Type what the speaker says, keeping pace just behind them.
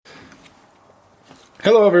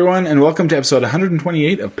Hello, everyone, and welcome to episode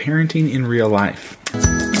 128 of Parenting in Real Life.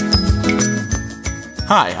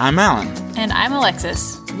 Hi, I'm Alan. And I'm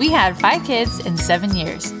Alexis. We had 5 kids in 7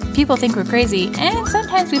 years. People think we're crazy, and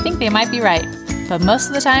sometimes we think they might be right. But most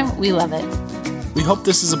of the time, we love it. We hope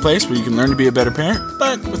this is a place where you can learn to be a better parent,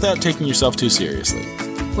 but without taking yourself too seriously.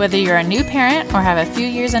 Whether you're a new parent or have a few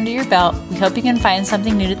years under your belt, we hope you can find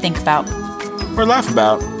something new to think about. Or laugh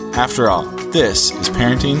about. After all, this is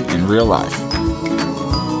Parenting in Real Life.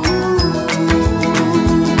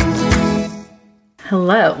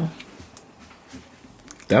 Hello.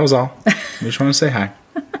 That was all. We just want to say hi.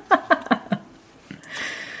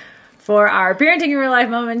 For our Parenting in Real Life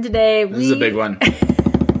moment today, This is a big one.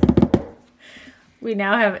 We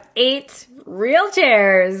now have 8 real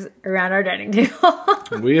chairs around our dining table.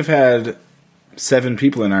 We have had 7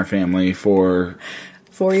 people in our family for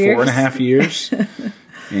 4 years. 4.5 years.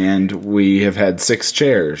 And we have had 6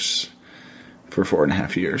 chairs for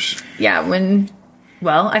 4.5 years. Yeah,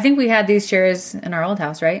 I think we had these chairs in our old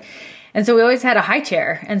house, right? And so we always had a high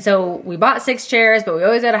chair. And so we bought 6 chairs, but we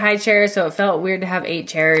always had a high chair. So it felt weird to have 8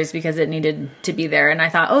 chairs because it needed to be there. And I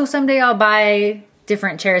thought, someday I'll buy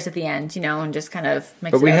different chairs at the end, and just kind of mix it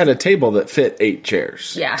up. But we had a table that fit 8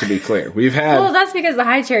 chairs, to be clear. We've had... Well, that's because the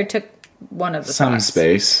high chair took one of the some spots.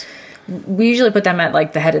 space. We usually put them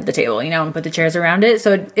at the head of the table, and put the chairs around it.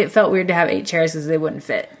 So it felt weird to have 8 chairs because they wouldn't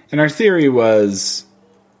fit. And our theory was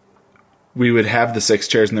we would have the 6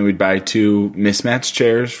 chairs and then we'd buy 2 mismatched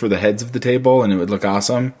chairs for the heads of the table and it would look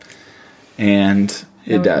awesome. And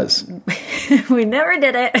it does. We never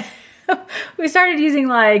did it. We started using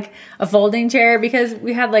a folding chair because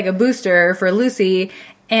we had a booster for Lucy,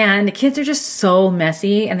 and the kids are just so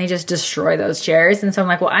messy and they just destroy those chairs. And so I'm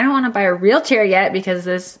like, I don't want to buy a real chair yet because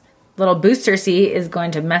this little booster seat is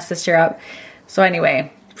going to mess this chair up. So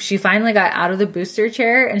anyway, she finally got out of the booster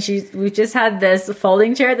chair, and we just had this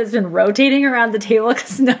folding chair that's been rotating around the table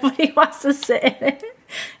because nobody wants to sit in it.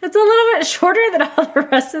 It's a little bit shorter than all the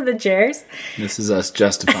rest of the chairs. This is us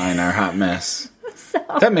justifying our hot mess.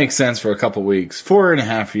 That makes sense for a couple weeks.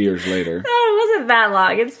 4.5 years later. No, it wasn't that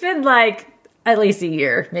long. It's been at least a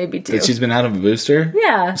year, maybe 2. That she's been out of a booster?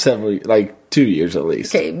 Yeah. 2 years at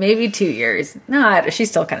least. Okay, maybe 2 years. No, she's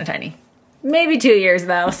still kind of tiny. Maybe 2 years,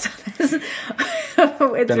 though.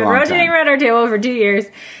 So it's been rotating around our table for 2 years.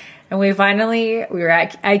 And we were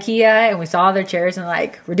at IKEA, and we saw their chairs, and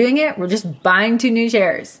we're doing it. We're just buying 2 new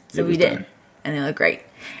chairs. So we did. And they look great.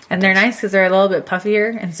 And they're nice because they're a little bit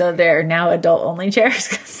puffier. And so they're now adult-only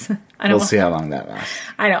chairs. We'll see how long that lasts.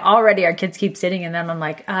 I know. Already our kids keep sitting in them. I'm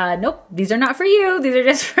like, nope, these are not for you. These are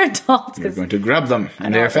just for adults. You're going to grab them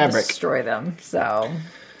and their fabric. Destroy them. So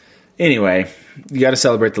anyway, you got to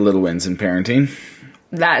celebrate the little wins in parenting.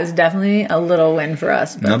 That is definitely a little win for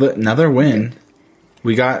us. Another win.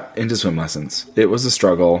 We got into swim lessons. It was a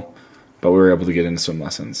struggle, but we were able to get into swim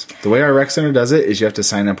lessons. The way our rec center does it is you have to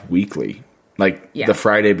sign up weekly. The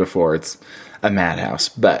Friday before. It's a madhouse,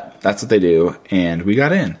 but that's what they do, and we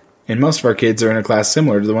got in. And most of our kids are in a class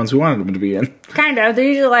similar to the ones we wanted them to be in. Kind of. They're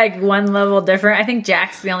usually one level different. I think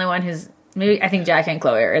Jack's the only one I think Jack and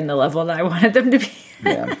Chloe are in the level that I wanted them to be in.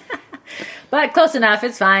 Yeah. But close enough.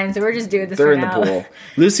 It's fine. So we're just doing this They're for in now. the pool.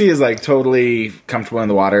 Lucy is totally comfortable in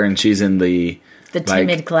the water, and she's in the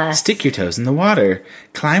timid class. Stick your toes in the water.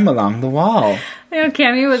 Climb along the wall.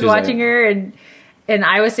 Cammie was watching her, and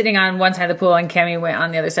I was sitting on one side of the pool, and Cammie went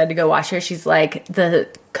on the other side to go watch her. She's the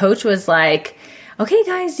coach was like, okay,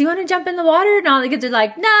 guys, do you want to jump in the water? And all the kids are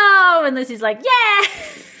like, no. And Lucy's like, yeah.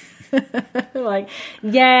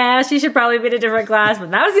 Yeah, she should probably be in a different class.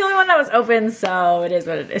 But that was the only one that was open, so it is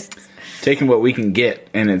what it is. Taking what we can get,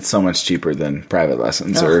 and it's so much cheaper than private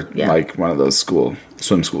lessons or one of those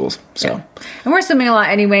swim schools. So, yeah. And we're swimming a lot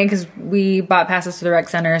anyway because we bought passes to the rec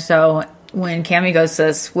center, so when Cammie goes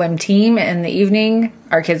to swim team in the evening,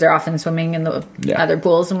 our kids are often swimming in the other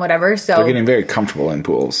pools and whatever. So they're getting very comfortable in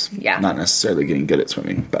pools. Yeah. Not necessarily getting good at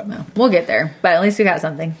swimming, but we'll get there. But at least we got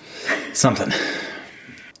something.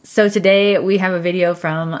 So today we have a video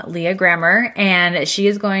from Leah Grammer, and she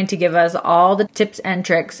is going to give us all the tips and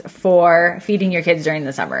tricks for feeding your kids during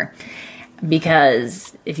the summer.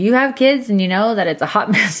 Because if you have kids and you know that it's a hot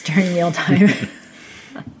mess during mealtime.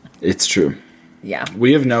 It's true. Yeah.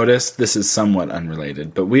 We have noticed, this is somewhat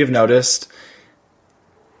unrelated, but we have noticed,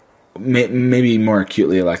 maybe more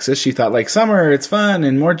acutely Alexis, she thought summer, it's fun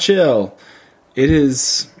and more chill. It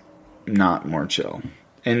is not more chill.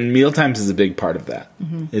 And Mealtimes is a big part of that,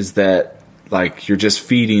 is that you're just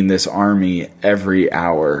feeding this army every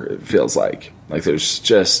hour, it feels like. There's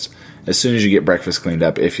just, as soon as you get breakfast cleaned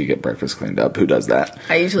up, if you get breakfast cleaned up, who does that?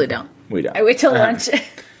 I usually don't. We don't. I wait till lunch.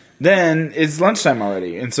 Then it's lunchtime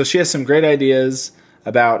already. And so she has some great ideas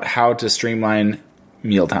about how to streamline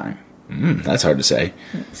mealtime. That's hard to say.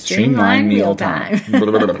 Streamline mealtime.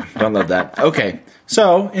 Don't love that. Okay,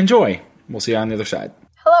 so enjoy. We'll see you on the other side.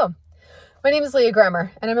 Hello, my name is Leah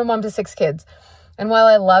Grammer, and I'm a mom to 6 kids. And while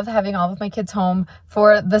I love having all of my kids home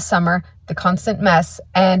for the summer, the constant mess,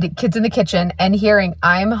 and kids in the kitchen, and hearing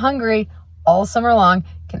I'm hungry all summer long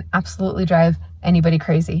can absolutely drive anybody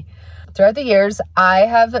crazy. Throughout the years, I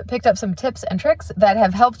have picked up some tips and tricks that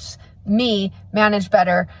have helped me manage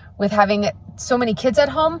better with having so many kids at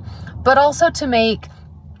home, but also to make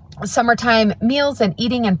summertime meals and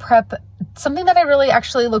eating and prep something that I really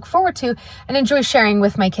actually look forward to and enjoy sharing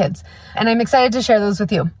with my kids. And I'm excited to share those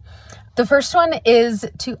with you. The first one is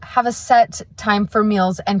to have a set time for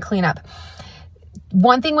meals and cleanup.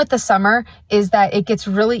 One thing with the summer is that it gets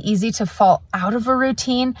really easy to fall out of a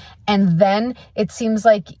routine, and then it seems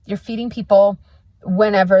like you're feeding people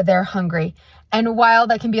whenever they're hungry. And while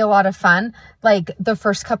that can be a lot of fun, like the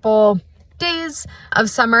first couple days of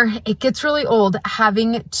summer, it gets really old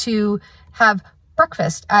having to have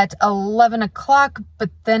breakfast at 11 o'clock, but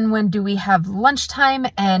then when do we have lunchtime,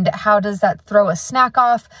 and how does that throw a snack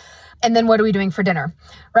off? And then what are we doing for dinner,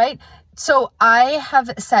 right? So I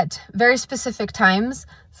have set very specific times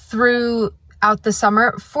throughout the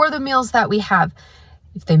summer for the meals that we have.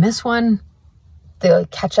 If they miss one, they'll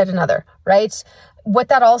catch at another, right? What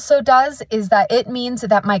that also does is that it means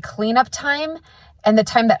that my cleanup time and the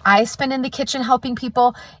time that I spend in the kitchen helping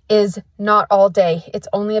people is not all day. It's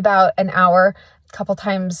only about an hour, a couple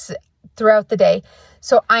times throughout the day.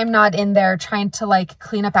 So I'm not in there trying to like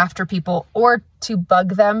clean up after people or to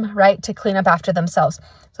bug them, right? To clean up after themselves.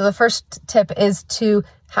 So the first tip is to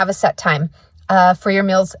have a set time for your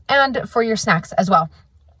meals and for your snacks as well.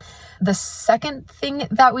 The second thing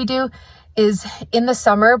that we do is in the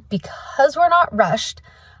summer, because we're not rushed,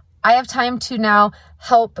 I have time to now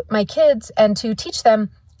help my kids and to teach them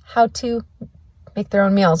how to make their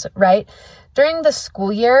own meals, right? During the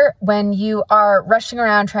school year, when you are rushing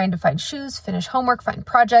around trying to find shoes, finish homework, find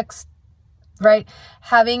projects, right?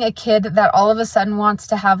 Having a kid that all of a sudden wants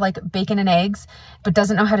to have like bacon and eggs, but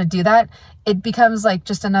doesn't know how to do that, it becomes like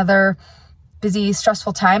just another busy,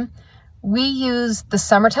 stressful time. We use the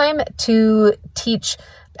summertime to teach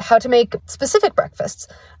how to make specific breakfasts,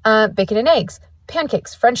 bacon and eggs,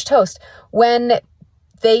 pancakes, French toast, when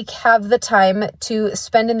they have the time to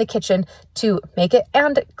spend in the kitchen to make it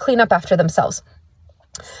and clean up after themselves.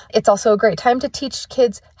 It's also a great time to teach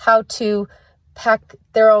kids how to pack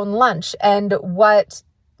their own lunch and what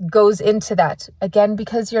goes into that. Again,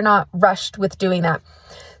 because you're not rushed with doing that.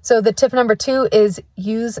 So the tip number 2 is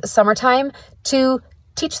use summertime to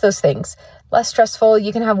teach those things. Less stressful.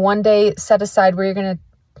 You can have one day set aside where you're going to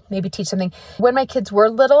maybe teach something. When my kids were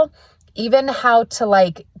little, even how to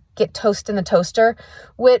like get toast in the toaster,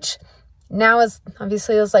 which now is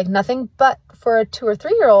like nothing, but for a 2 or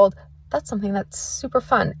 3 year old, that's something that's super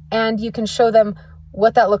fun. And you can show them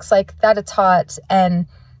what that looks like, that it's hot, and,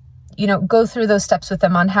 go through those steps with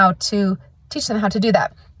them on how to teach them how to do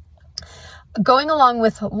that. Going along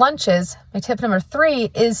with lunches, my tip number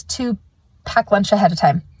 3 is to pack lunch ahead of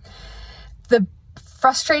time. The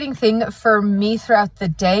frustrating thing for me throughout the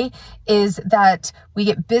day is that we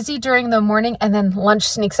get busy during the morning and then lunch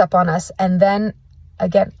sneaks up on us. And then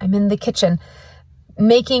again, I'm in the kitchen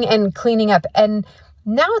making and cleaning up. And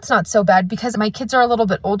now it's not so bad because my kids are a little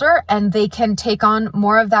bit older and they can take on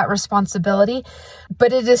more of that responsibility,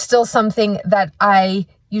 but it is still something that I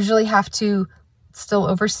usually have to still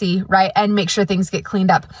oversee, right? And make sure things get cleaned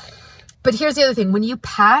up. But here's the other thing. When you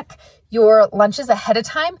pack your lunches ahead of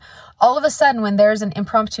time, all of a sudden when there's an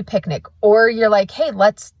impromptu picnic or you're like, hey,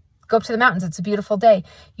 let's go up to the mountains. It's a beautiful day.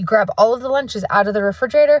 You grab all of the lunches out of the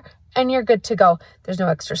refrigerator and you're good to go. There's no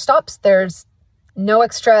extra stops. There's no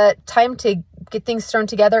extra time to get things thrown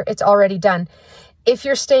together. It's already done. If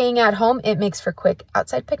you're staying at home, it makes for quick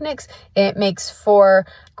outside picnics. It makes for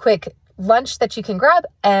quick lunch that you can grab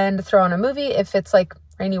and throw on a movie if it's like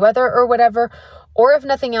rainy weather or whatever. Or if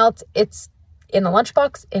nothing else, it's in a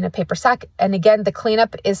lunchbox, in a paper sack. And again, the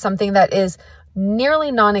cleanup is something that is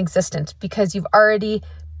nearly non-existent because you've already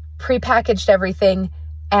prepackaged everything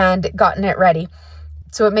and gotten it ready.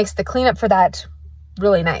 So it makes the cleanup for that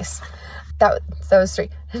really nice. That was 3.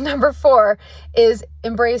 Number 4 is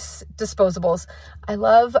embrace disposables. I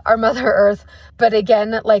love our Mother Earth, but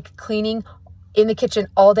again, like cleaning in the kitchen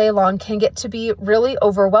all day long can get to be really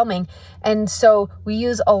overwhelming. And so we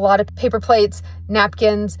use a lot of paper plates,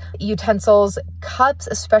 napkins, utensils, cups,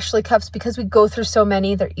 especially cups, because we go through so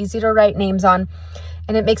many. They're easy to write names on,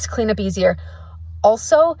 and it makes cleanup easier.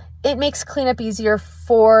 Also, it makes cleanup easier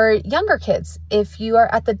for younger kids. If you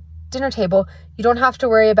are at the dinner table, you don't have to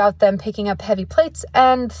worry about them picking up heavy plates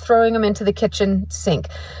and throwing them into the kitchen sink.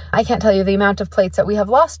 I can't tell you the amount of plates that we have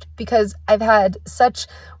lost because I've had such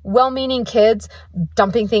well-meaning kids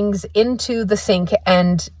dumping things into the sink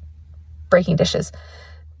and breaking dishes.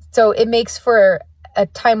 So it makes for a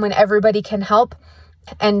time when everybody can help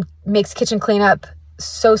and makes kitchen cleanup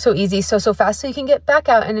so easy, so fast, so you can get back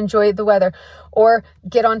out and enjoy the weather or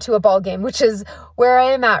get onto a ball game, which is where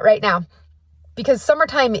I am at right now. Because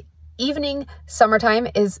summertime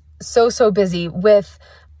is so busy with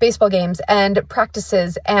baseball games and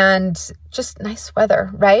practices and just nice weather,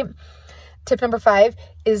 right? Tip number 5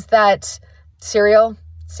 is that cereal,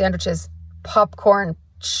 sandwiches, popcorn,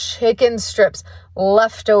 chicken strips,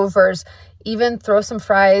 leftovers, even throw some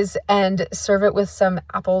fries and serve it with some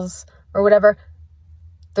apples or whatever.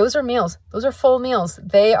 Those are meals. Those are full meals.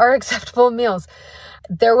 They are acceptable meals.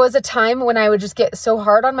 There was a time when I would just get so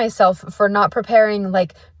hard on myself for not preparing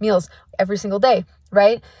like meals every single day,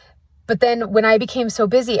 right? But then when I became so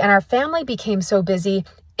busy and our family became so busy,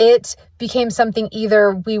 it became something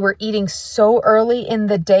either we were eating so early in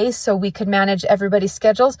the day so we could manage everybody's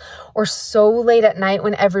schedules, or so late at night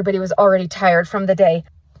when everybody was already tired from the day.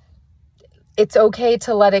 It's okay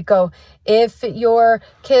to let it go. If your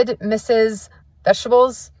kid misses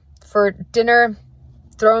vegetables for dinner,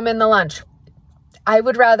 throw them in the lunch. I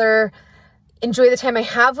would rather enjoy the time I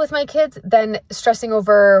have with my kids than stressing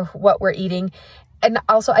over what we're eating. And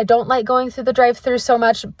also, I don't like going through the drive-thru so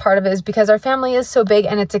much. Part of it is because our family is so big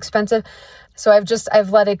and it's expensive. So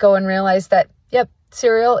I've let it go and realized that, yep,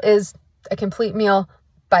 cereal is a complete meal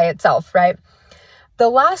by itself, right? The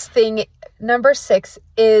last thing, number 6,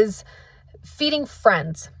 is feeding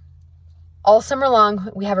friends. All summer long,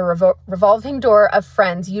 we have a revolving door of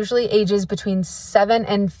friends, usually ages between 7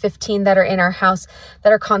 and 15 that are in our house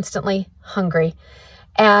that are constantly hungry.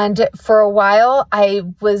 And for a while,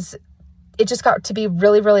 it just got to be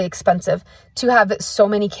really expensive to have so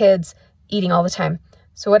many kids eating all the time.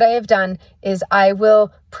 So what I have done is I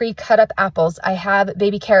will pre-cut up apples. I have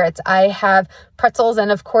baby carrots. I have pretzels.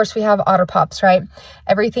 And of course we have Otter Pops, right?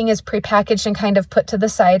 Everything is pre-packaged and kind of put to the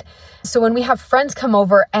side. So when we have friends come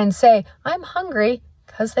over and say, I'm hungry,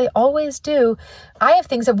 because they always do, I have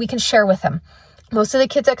things that we can share with them. Most of the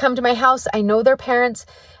kids that come to my house, I know their parents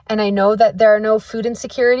and I know that there are no food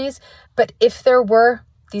insecurities. But if there were,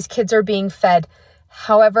 these kids are being fed.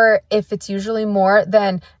 However, if it's usually more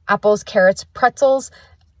than apples, carrots, pretzels,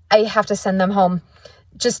 I have to send them home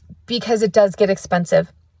just because it does get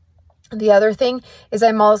expensive. The other thing is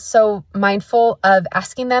I'm also mindful of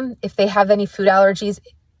asking them if they have any food allergies.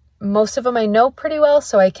 Most of them I know pretty well,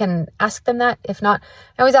 so I can ask them that. If not,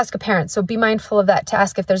 I always ask a parent. So be mindful of that to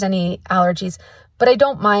ask if there's any allergies. But I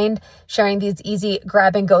don't mind sharing these easy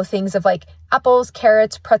grab and go things of like apples,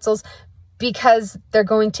 carrots, pretzels, because they're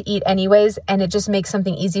going to eat anyways, and it just makes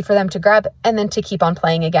something easy for them to grab and then to keep on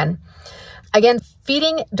playing again. Again,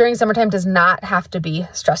 feeding during summertime does not have to be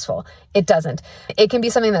stressful. It doesn't. It can be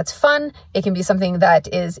something that's fun. It can be something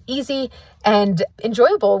that is easy and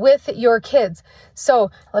enjoyable with your kids.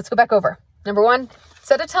 So let's go back over. Number 1,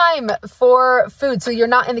 set a time for food so you're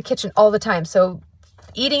not in the kitchen all the time. So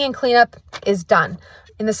eating and cleanup is done.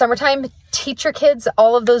 In the summertime, teach your kids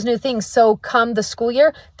all of those new things. So come the school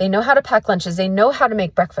year, they know how to pack lunches. They know how to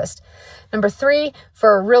make breakfast. Number 3,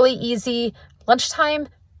 for a really easy lunchtime,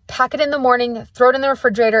 pack it in the morning, throw it in the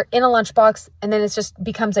refrigerator in a lunchbox, and then it just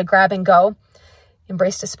becomes a grab and go.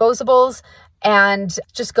 Embrace disposables and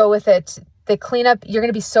just go with it. The cleanup, you're going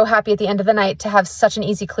to be so happy at the end of the night to have such an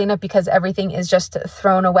easy cleanup because everything is just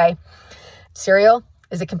thrown away. Cereal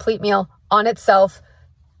is a complete meal on itself.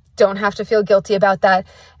 Don't have to feel guilty about that.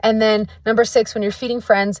 And then number 6, when you're feeding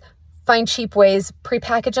friends, find cheap ways,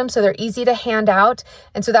 prepackage them so they're easy to hand out.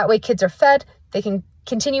 And so that way kids are fed, they can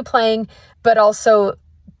continue playing, but also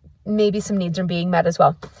maybe some needs are being met as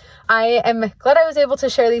well. I am glad I was able to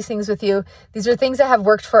share these things with you. These are things that have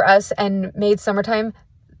worked for us and made summertime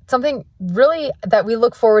something really that we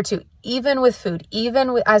look forward to, even with food,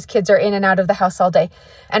 even as kids are in and out of the house all day.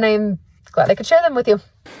 And I'm glad I could share them with you.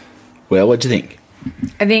 Well, what'd you think?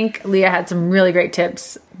 I think Leah had some really great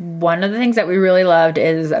tips. One of the things that we really loved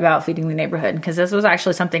is about feeding the neighborhood, because this was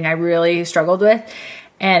actually something I really struggled with.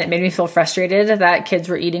 And it made me feel frustrated that kids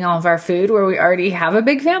were eating all of our food where we already have a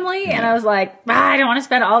big family. And I was like, I don't want to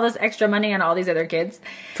spend all this extra money on all these other kids.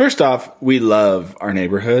 First off, we love our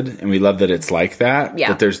neighborhood and we love that it's like that. Yeah.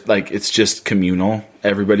 That there's like, it's just communal.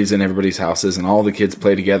 Everybody's in everybody's houses and all the kids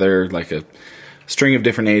play together like a string of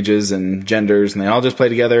different ages and genders, and they all just play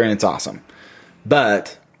together and it's awesome.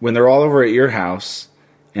 But when they're all over at your house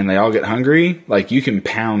and they all get hungry, like you can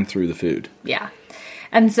pound through the food. Yeah.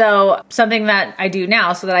 And so something that I do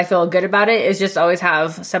now so that I feel good about it is just always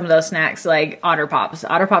have some of those snacks like Otter Pops.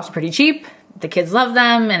 Otter Pops are pretty cheap. The kids love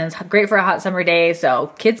them, and it's great for a hot summer day.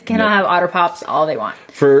 So kids cannot have Otter Pops all they want.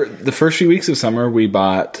 For the first few weeks of summer, we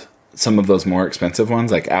bought some of those more expensive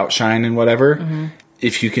ones, like Outshine and whatever. Mm-hmm.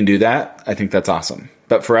 If you can do that, I think that's awesome.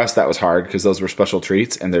 But for us, that was hard because those were special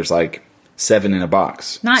treats, and there's like 7 in a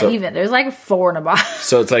box. Not even. There's like 4 in a box.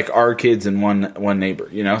 So it's like our kids and one neighbor,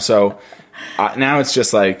 you know? So now it's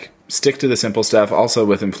just like stick to the simple stuff. Also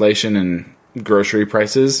with inflation and grocery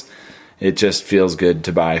prices, it just feels good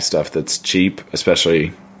to buy stuff that's cheap, especially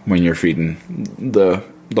when you're feeding the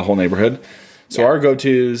whole neighborhood. So our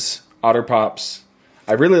go-tos, Otter Pops.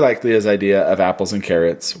 I really like Leah's idea of apples and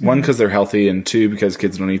carrots. 1, because they're healthy, and 2, because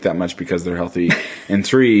kids don't eat that much because they're healthy, and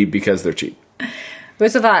 3, because they're cheap. We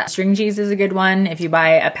also thought string cheese is a good one. If you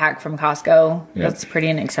buy a pack from Costco, that's pretty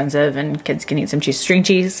inexpensive, and kids can eat some string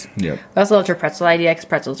cheese. Yep. We also loved your pretzel idea because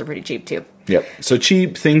pretzels are pretty cheap too. Yep. So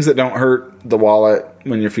cheap, things that don't hurt the wallet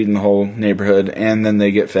when you're feeding the whole neighborhood, and then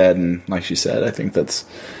they get fed. And like she said, I think that's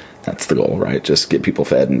the goal, right? Just get people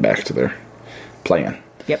fed and back to their playing.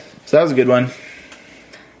 Yep. So that was a good one.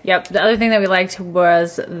 Yep. The other thing that we liked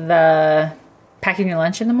was the packing your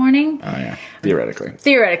lunch in the morning. Oh, yeah.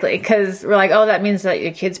 Theoretically, because we're like, oh, that means that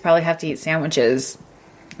your kids probably have to eat sandwiches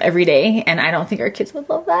every day, and I don't think our kids would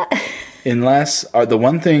love that. Unless, the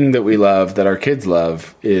one thing that we love, that our kids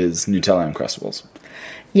love, is Nutella Uncrustables.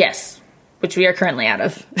 Yes, which we are currently out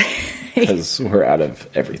of. Because we're out of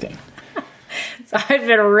everything. So I've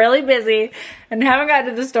been really busy and haven't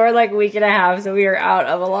gotten to the store like a week and a half, so we are out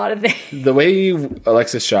of a lot of things. The way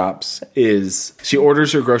Alexis shops is she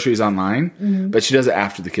orders her groceries online, but she does it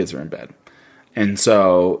after the kids are in bed. And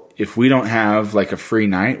so if we don't have like a free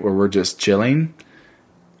night where we're just chilling,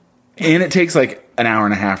 and it takes like an hour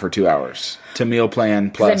and a half or 2 hours to meal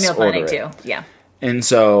plan plus meal planning order it. too. Yeah. And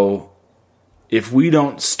so if we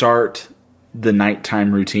don't start the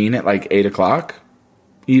nighttime routine at like 8 o'clock,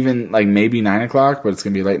 even like maybe 9 o'clock, but it's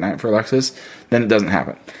going to be late night for Alexis, then it doesn't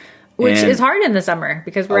happen. Which is hard in the summer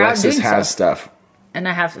because we're Alexis out doing has stuff. And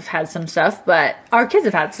I have had some stuff, but our kids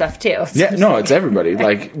have had stuff too. So yeah, no, it's everybody.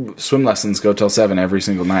 Like swim lessons go till 7 every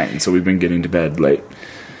single night, and so we've been getting to bed late.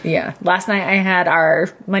 Yeah. Last night I had our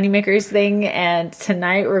Moneymakers thing, and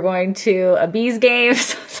tonight we're going to a bees game.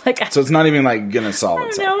 So it's like, so it's not even like going to solve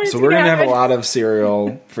itself. So we're going to have a lot of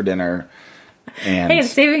cereal for dinner. And hey,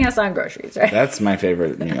 it's saving us on groceries, right? That's my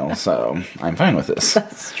favorite meal, so I'm fine with this.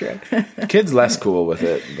 That's true. Kids less cool with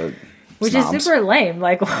it, but which snobs. is super lame.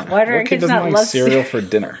 Like, why do our kids not like love cereal for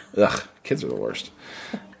dinner? Ugh, kids are the worst.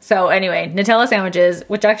 So anyway, Nutella sandwiches,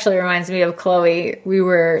 which actually reminds me of Chloe.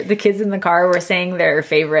 The kids in the car were saying their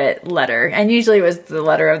favorite letter, and usually it was the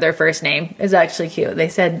letter of their first name. It was actually cute. They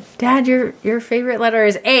said, "Dad, your favorite letter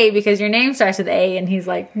is A because your name starts with A," and he's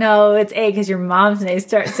like, "No, it's A because your mom's name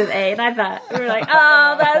starts with A." And I thought, we were like,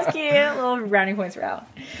 "Oh, that's cute." Little brownie points were out.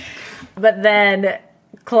 But then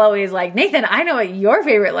Chloe's like, "Nathan, I know what your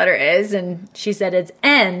favorite letter is," and she said it's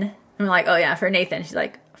N. And I'm like, "Oh yeah, for Nathan." She's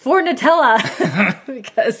like, "For Nutella,"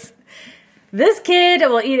 because this kid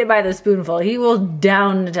will eat it by the spoonful. He will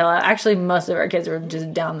down Nutella. Actually, most of our kids will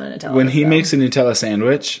just down the Nutella. When he makes a Nutella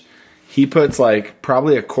sandwich, he puts like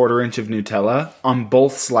probably a 1/4 inch of Nutella on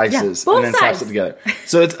both slices and then slaps it together.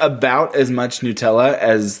 So it's about as much Nutella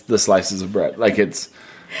as the slices of bread. Like it's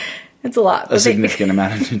a lot. A significant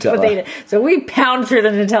amount of Nutella. So we pound through the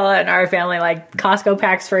Nutella in our family like Costco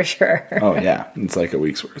packs for sure. Oh yeah, it's like a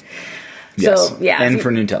week's worth. Yes. So, yeah. And for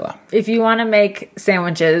Nutella. If you want to make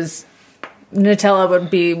sandwiches, Nutella would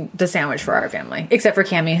be the sandwich for our family. Except for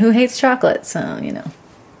Cammie, who hates chocolate. So, you know.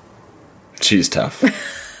 She's tough.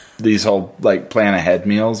 These whole, like, plan ahead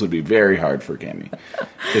meals would be very hard for Cammie.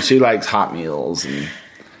 Because she likes hot meals and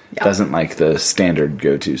doesn't like the standard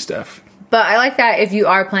go-to stuff. But I like that if you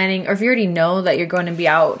are planning, or if you already know that you're going to be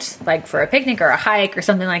out, like for a picnic or a hike or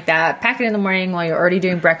something like that, pack it in the morning while you're already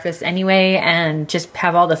doing breakfast anyway, and just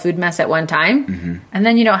have all the food mess at one time. Mm-hmm. And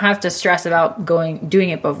then you don't have to stress about doing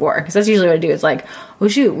it before. Because that's usually what I do. It's like, oh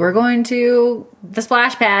shoot, we're going to the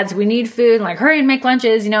splash pads. We need food. Like, hurry and make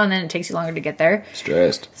lunches, and then it takes you longer to get there.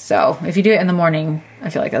 Stressed. So if you do it in the morning,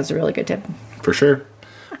 I feel like that's a really good tip. For sure.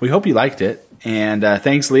 We hope you liked it. And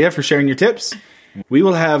thanks, Leah, for sharing your tips. We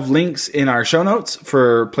will have links in our show notes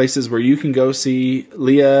for places where you can go see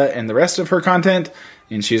Leah and the rest of her content,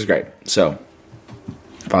 and she's great. So,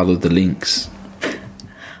 follow the links.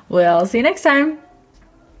 We'll see you next time.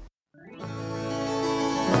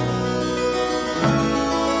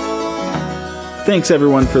 Thanks,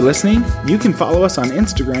 everyone, for listening. You can follow us on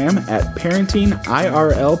Instagram at Parenting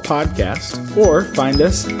IRL Podcast, or find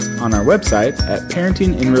us on our website at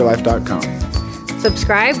parentinginreallife.com.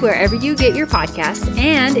 Subscribe wherever you get your podcasts,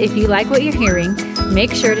 and if you like what you're hearing,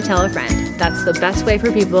 make sure to tell a friend. That's the best way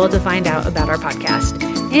for people to find out about our podcast.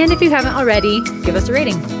 And if you haven't already, give us a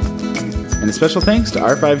rating. And a special thanks to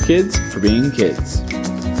our 5 kids for being kids.